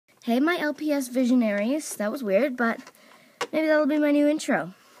Hey, my LPS visionaries. That was weird, but maybe that'll be my new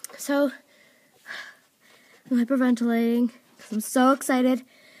intro. So, I'm hyperventilating because I'm so excited.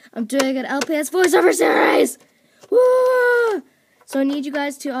 I'm doing an LPS voiceover series! Woo! So I need you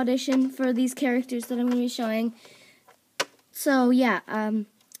guys to audition for these characters that I'm going to be showing. So, yeah,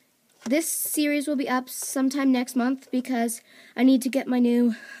 this series will be up sometime next month because I need to get my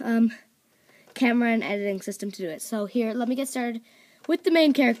new camera and editing system to do it. So here, let me get started with the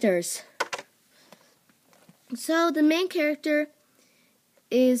main characters. So the main character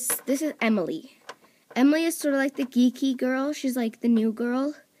is Emily. Emily is sort of like the geeky girl. She's like the new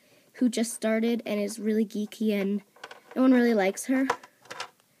girl who just started and is really geeky, and no one really likes her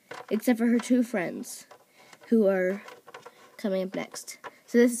except for her two friends who are coming up next.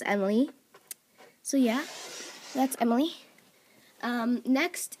 So this is Emily. So yeah, that's Emily.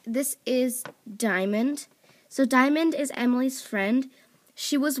 Next, this is Diamond. So Diamond is Emily's friend.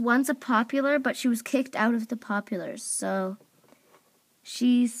 She was once a popular, but she was kicked out of the populars. So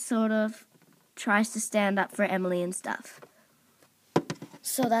she sort of tries to stand up for Emily and stuff.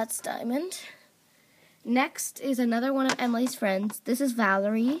 So that's Diamond. Next is another one of Emily's friends. This is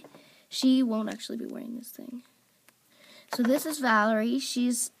Valerie. She won't actually be wearing this thing. So this is Valerie.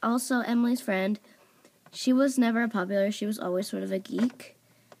 She's also Emily's friend. She was never a popular. She was always sort of a geek.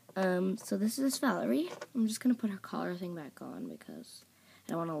 So this is Valerie. I'm just going to put her collar thing back on because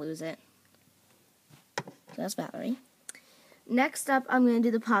I don't want to lose it. So that's Valerie. Next up, I'm going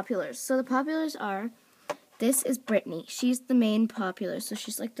to do the populars. So the populars are, this is BRITNEY. She's the main popular. So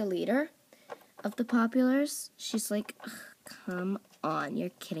she's like the leader of the populars. She's like, come on,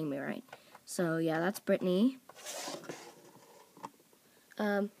 you're kidding me, right? So yeah, that's BRITNEY.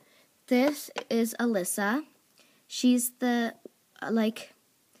 This is ALYSSA. She's the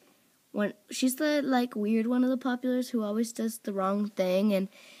weird one of the populars who always does the wrong thing and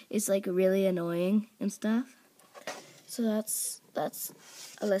is like really annoying and stuff. So that's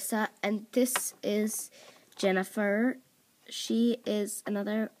ALYSSA, and this is Jennifer. She is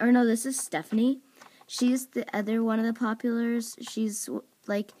this is Stephanie. She's the other one of the populars. She's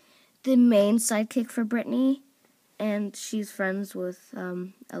like the main sidekick for BRITNEY, and she's friends with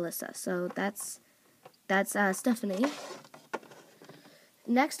ALYSSA. So that's Stephanie.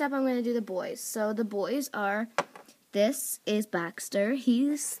 Next up, I'm going to do the boys. So the boys are, this is Baxter.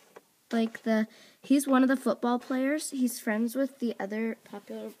 He's one of the football players. He's friends with the other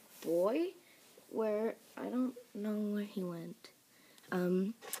popular boy, where I don't know where he went.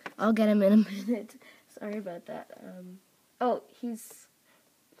 I'll get him in a minute. Sorry about that. Oh, he's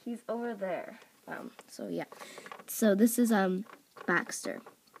over there. So yeah. So this is Baxter.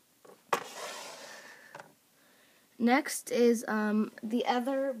 Next is the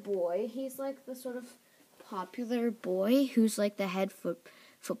other boy. He's like the sort of popular boy who's like the head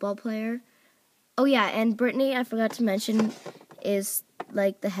football player. Oh yeah, and BRITNEY, I forgot to mention, is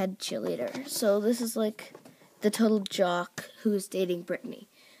like the head cheerleader. So this is like the total jock who's dating BRITNEY.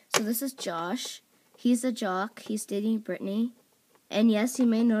 So this is Josh. He's a jock. He's dating BRITNEY. And yes, you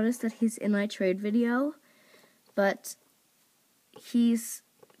may notice that he's in my trade video, but he's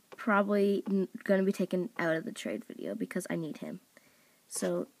probably going to be taken out of the trade video because I need him.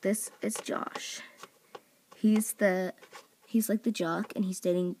 So this is Josh. He's like the jock, and he's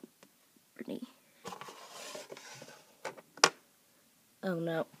dating BRITNEY. Oh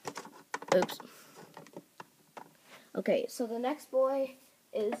no. Oops. Okay, so the next boy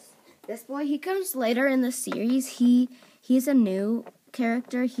is this boy. He comes later in the series. He's a new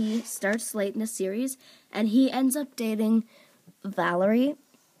character. He starts late in the series, and he ends up dating Valerie,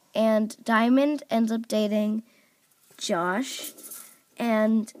 and Diamond ends up dating Josh,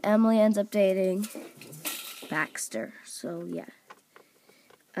 and Emily ends up dating Baxter. So yeah.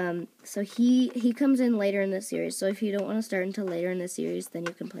 So he comes in later in the series. So if you don't want to start until later in the series, then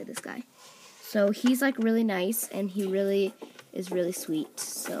you can play this guy. So he's like really nice, and he really is really sweet.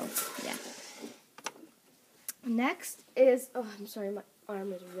 So yeah. Next is, oh, I'm sorry, my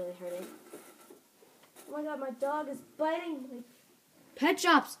arm is really hurting. Oh my god, my dog is biting me. Pet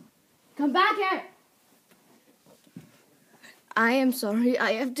shops, come back here. I am sorry.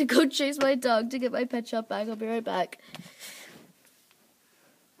 I have to go chase my dog to get my pet shop back. I'll be right back.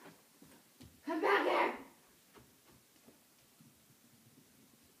 Come back here.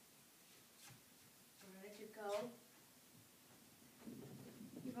 Where did you go?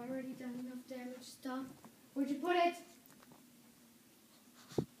 You've already done enough damage stuff. Where'd you put it?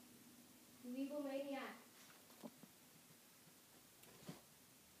 You evil maniac.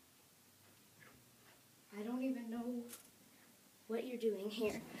 I don't even know what you're doing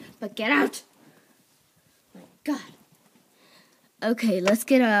here, but get out! My God. Okay, let's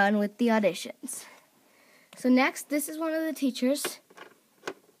get on with the auditions. So next, this is one of the teachers.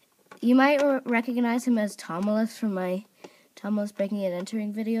 You might recognize him as Tomulus from my Tomulus Breaking and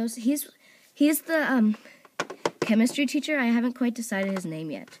Entering videos. He's the chemistry teacher. I haven't quite decided his name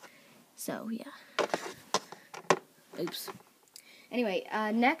yet. So, yeah. Oops. Anyway,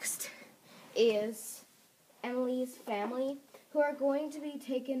 next is Emily's family, who are going to be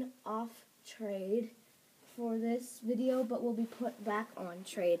taken off trade for this video, but will be put back on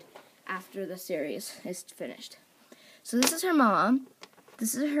trade after the series is finished. So this is her mom.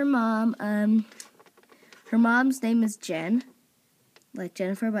 This is her mom. Her mom's name is Jen, like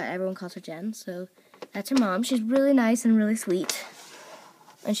Jennifer, but everyone calls her Jen. So that's her mom. She's really nice and really sweet,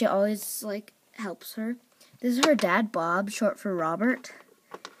 and she always like helps her. This is her dad, Bob, short for Robert,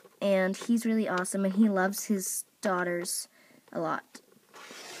 and he's really awesome, and he loves his daughters a lot.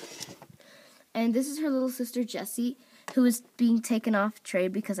 And this is her little sister, Jessie, who is being taken off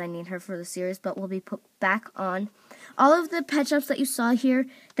trade because I need her for the series, but will be put back on. All of the pet shops that you saw here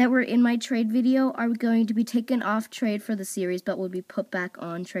that were in my trade video are going to be taken off trade for the series, but will be put back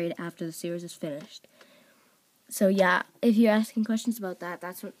on trade after the series is finished. So yeah, if you're asking questions about that,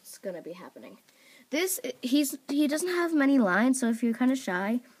 that's what's going to be happening. He doesn't have many lines, so if you're kind of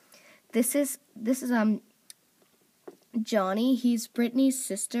shy, this is Johnny. He's Brittany's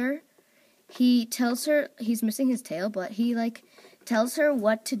sister. He tells her he's missing his tail, but he like tells her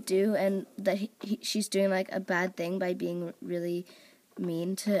what to do, and that she's doing like a bad thing by being really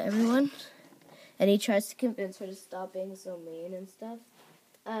mean to everyone. And he tries to convince her to stop being so mean and stuff.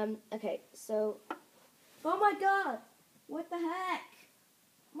 Okay, so oh my god, what the heck?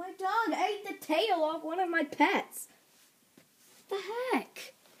 My dog ate the tail off one of my pets. What the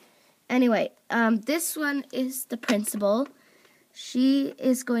heck? Anyway, this one is the principal. She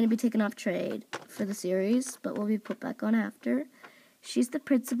is going to be taken off trade for the series, but will be put back on after. She's the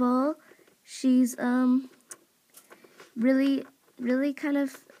principal. She's really, really kind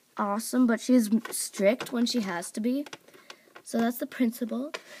of awesome, but she's strict when she has to be. So that's the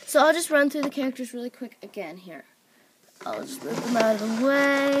principal. So I'll just run through the characters really quick again here. I'll just move them out of the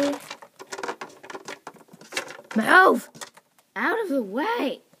way. Move! Out of the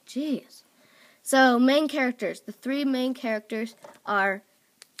way! Jeez. So, main characters. The three main characters are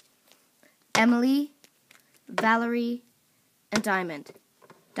Emily, Valerie, and Diamond.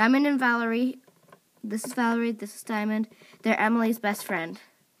 Diamond and Valerie, this is Valerie, this is Diamond. They're Emily's best friend.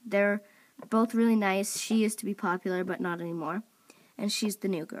 They're both really nice. She is to be popular, but not anymore. And she's the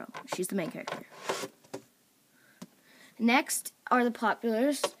new girl. She's the main character. Next are the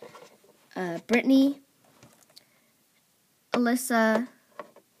populars. BRITNEY, ALYSSA,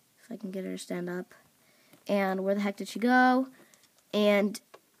 if I can get her to stand up, and Where the Heck Did She Go, and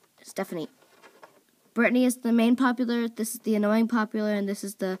Stephanie. BRITNEY is the main popular, this is the annoying popular, and this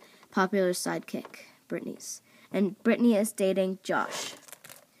is the popular sidekick, BRITNEY's. And BRITNEY is dating Josh.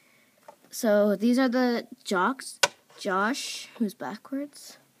 So these are the jocks. Josh, who's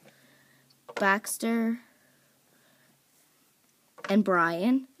backwards, Baxter, and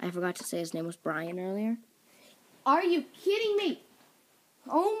Brian. I forgot to say his name was Brian earlier. Are you kidding me?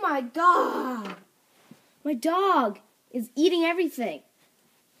 Oh my god! My dog is eating everything.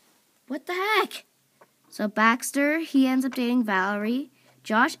 What the heck? So Baxter, he ends up dating Valerie.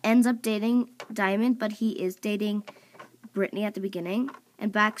 Josh ends up dating Diamond, but he is dating BRITNEY at the beginning.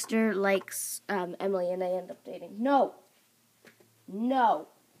 And Baxter likes Emily, and they end up dating. No. No.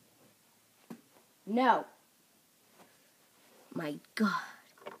 No. My god.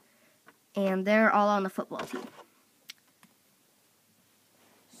 And they're all on the football team.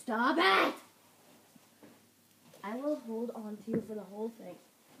 Stop it! I will hold on to you for the whole thing.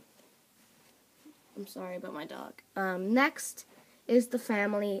 I'm sorry about my dog. Next is the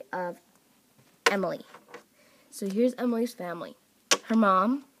family of Emily. So here's Emily's family. Her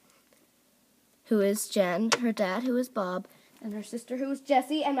mom, who is Jen, her dad, who is Bob, and her sister, who is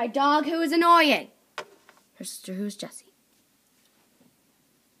Jessie, and my dog, who is annoying. Her sister, who is Jessie.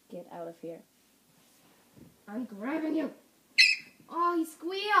 Get out of here. I'm grabbing you. Oh, he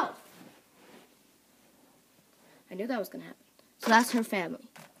squealed. I knew that was going to happen. So that's her family.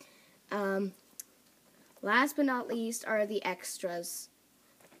 Last but not least are the extras.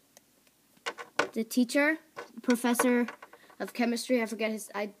 The teacher, professor of chemistry,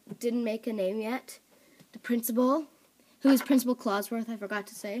 I didn't make a name yet. The principal, who is Principal Clawsworth, I forgot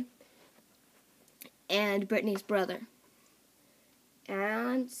to say. And BRITNEY's brother.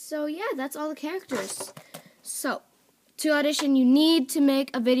 And so, yeah, that's all the characters. So, to audition, you need to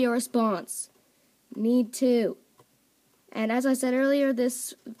make a video response. Need to. And as I said earlier,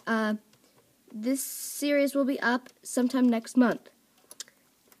 this series will be up sometime next month.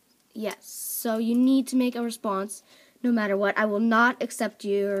 Yes, so you need to make a response no matter what. I will not accept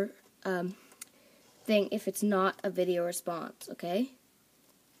your thing if it's not a video response, okay?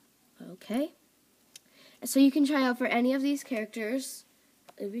 Okay. So you can try out for any of these characters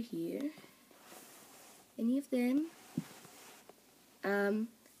over here. Any of them.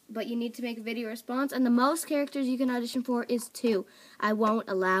 But you need to make a video response, and the most characters you can audition for is 2. I won't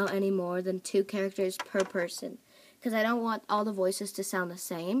allow any more than 2 characters per person, because I don't want all the voices to sound the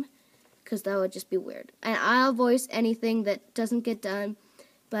same, because that would just be weird. And I'll voice anything that doesn't get done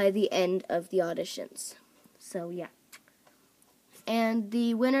by the end of the auditions. So yeah. And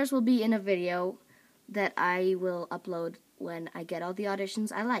the winners will be in a video that I will upload when I get all the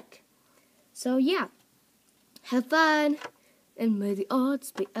auditions I like. So yeah. Have fun, and may the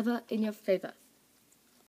odds be ever in your favor.